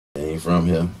ain't from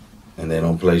here, and they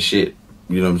don't play shit.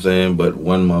 You know what I'm saying? But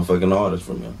one motherfucking artist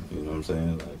from here. You know what I'm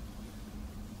saying?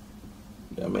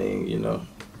 Like, I mean, you know,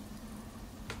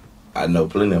 I know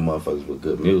plenty of motherfuckers with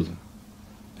good music.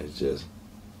 It's just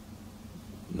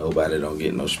nobody don't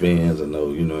get no spins or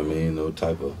no, you know what I mean, no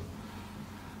type of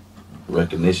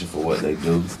recognition for what they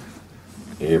do.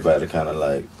 Everybody kind of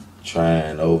like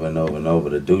trying over and over and over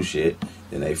to do shit,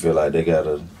 and they feel like they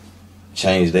gotta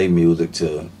change their music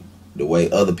to the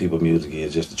way other people's music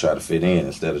is just to try to fit in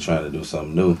instead of trying to do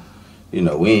something new. You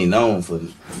know, we ain't known for,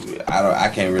 I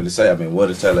can't really say, I mean, what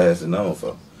is Tallahassee known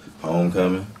for?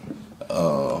 Homecoming? You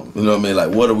know what I mean?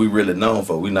 Like, what are we really known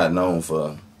for? We're not known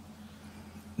for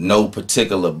no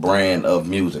particular brand of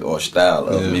music or style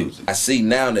of music. I see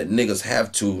now that niggas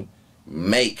have to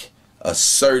make a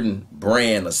certain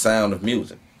brand, a sound of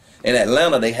music. In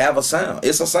Atlanta, they have a sound.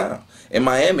 It's a sound. In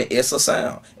Miami, it's a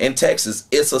sound. In Texas,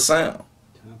 it's a sound.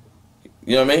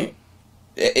 You know what I mean?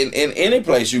 In any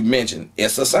place you mention,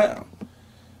 it's a sound.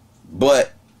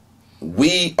 But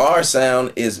our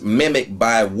sound is mimicked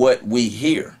by what we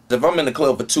hear. If I'm in the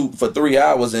club for 3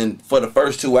 hours and for the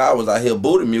first 2 hours I hear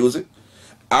booty music,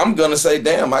 I'm gonna say,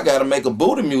 damn, I gotta make a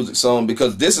booty music song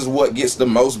because this is what gets the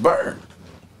most burned.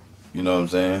 You know what I'm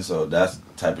saying? So that's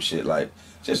the type of shit, like,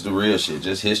 just the real shit,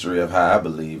 just history of how I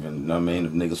believe. And you know what I mean?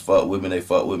 If niggas fuck with me, they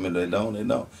fuck with me. They don't, they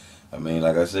don't. I mean,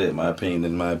 like I said, my opinion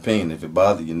is my opinion. If it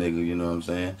bothers you, nigga, you know what I'm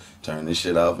saying? Turn this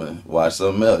shit off and watch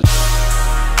something else.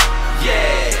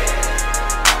 Yeah.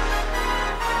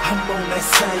 I'm on that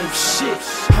same shit.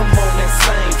 I'm on that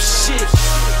same shit,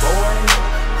 boy.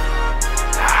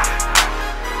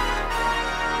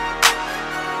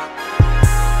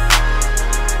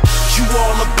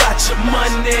 All about your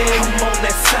money. I'm on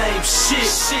that same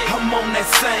shit. I'm on that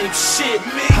same shit.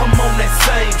 I'm on that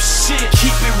same shit.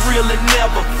 Keep it real and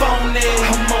never phony.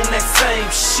 I'm on that same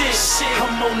shit.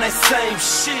 I'm on that same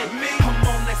shit. I'm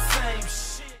on that same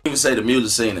shit. Even say the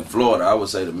music scene in Florida, I would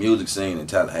say the music scene in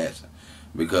Tallahassee,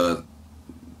 because,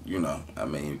 you know, I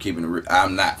mean, keeping it real,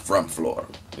 I'm not from Florida.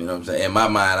 You know what I'm saying? In my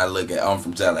mind, I'm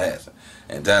from Tallahassee.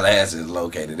 And Tallahassee is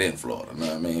located in Florida, you know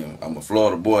what I mean? I'm a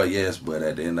Florida boy, yes, but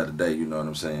at the end of the day, you know what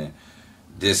I'm saying?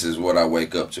 This is what I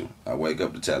wake up to. I wake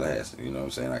up to Tallahassee, you know what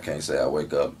I'm saying? I can't say I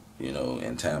wake up, you know,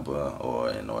 in Tampa or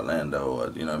in Orlando,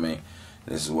 or, you know what I mean?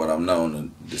 This is what I'm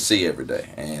known to see every day.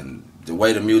 And the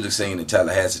way the music scene in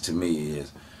Tallahassee to me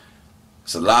is,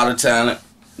 it's a lot of talent.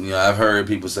 You know, I've heard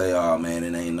people say, oh man,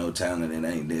 it ain't no talent, it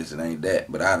ain't this, it ain't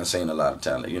that. But I done seen a lot of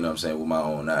talent, you know what I'm saying, with my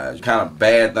own eyes. Kind of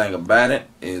bad thing about it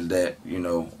is that, you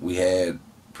know, we had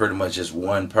pretty much just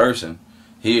one person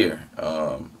here,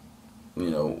 you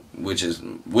know, which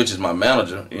is my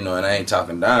manager, you know, and I ain't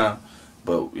talking down,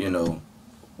 but, you know,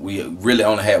 we really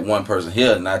only had one person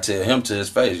here, and I tell him to his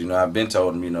face, you know, I've been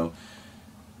told him, you know,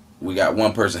 we got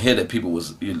one person here that people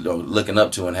was, you know, looking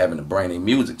up to and having to bring their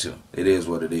music to. It is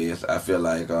what it is. I feel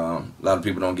like a lot of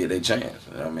people don't get their chance.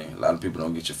 You know what I mean? A lot of people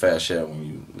don't get your fair share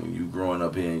when you growing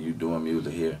up here and you doing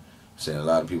music here. Seeing a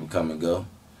lot of people come and go.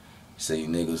 See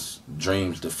niggas'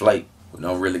 dreams deflate. We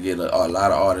don't really get a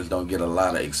lot of artists don't get a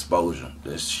lot of exposure.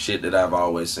 The shit that I've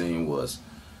always seen was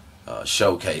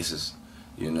showcases.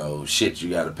 You know, shit you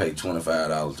got to pay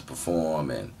 $25 to perform,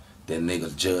 and then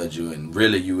niggas judge you, and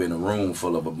really you in a room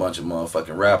full of a bunch of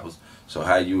motherfucking rappers. So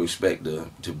how you expect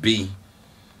to be,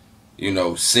 you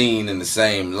know, seen in the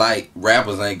same light?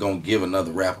 Rappers ain't gonna give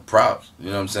another rapper props. You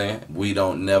know what I'm saying? We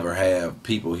don't never have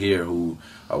people here who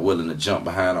are willing to jump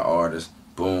behind an artist,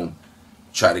 boom,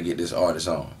 try to get this artist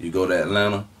on. You go to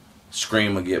Atlanta,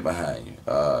 Screamer get behind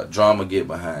you, Drama get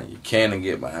behind you, Cannon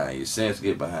get behind you, Sense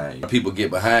get behind you. People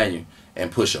get behind you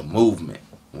and push a movement.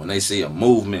 When they see a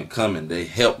movement coming, they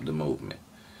help the movement.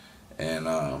 And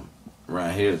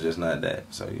around here, it's just not that.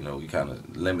 So, you know, we kind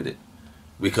of limited.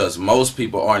 Because most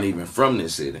people aren't even from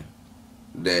this city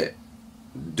that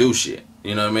do shit.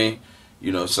 You know what I mean?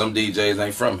 You know, some DJs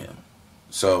ain't from here.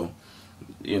 So,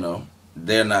 you know,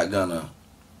 they're not going to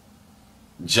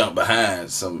jump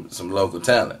behind some local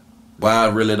talent. Why I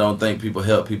really don't think people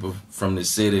help people from this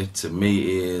city, to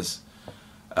me, is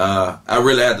I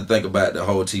really had to think about the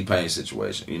whole T-Pain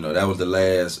situation. You know, that was the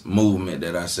last movement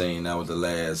that I seen. That was the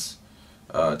last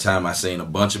time I seen a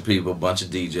bunch of people, a bunch of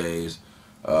DJs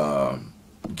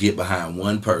get behind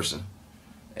one person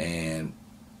and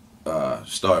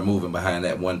start moving behind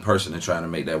that one person and trying to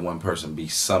make that one person be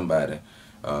somebody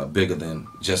bigger than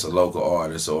just a local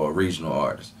artist or a regional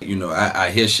artist. You know,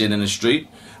 I hear shit in the street.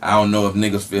 I don't know if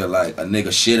niggas feel like a nigga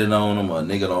shitted on them or a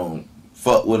nigga don't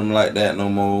fuck with them like that no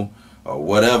more, or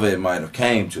whatever it might have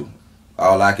came to.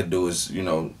 All I could do is, you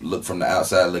know, look from the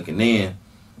outside looking in.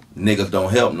 Niggas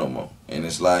don't help no more. And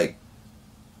it's like,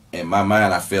 in my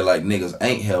mind, I feel like niggas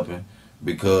ain't helping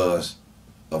because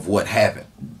of what happened.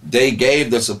 They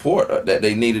gave the support that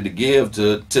they needed to give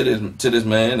to this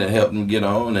man and help him get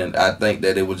on, and I think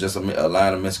that it was just a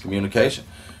line of miscommunication.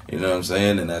 You know what I'm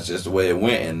saying? And that's just the way it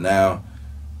went. And now,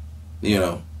 you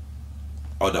know,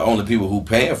 the only people who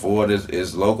paying for it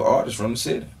is local artists from the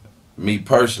city. Me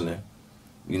personally,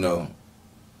 you know,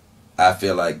 I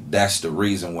feel like that's the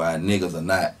reason why niggas are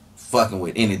not fucking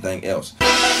with anything else. Hey,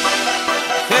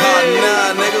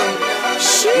 nah, nigga.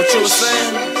 What you was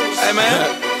saying? Hey,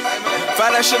 man.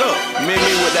 Fire that shit up. Me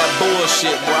with that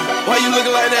bullshit, boy. Why you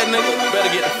looking like that, nigga?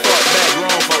 Better get the fuck back.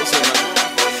 Grown folks in there.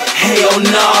 Hell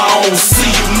no, I don't see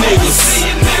you niggas.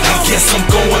 I guess I'm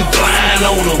going blind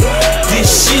on them.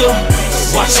 This year,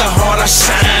 watch how hard I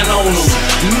shine on them.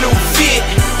 New fit,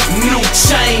 new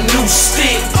chain, new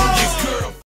stick.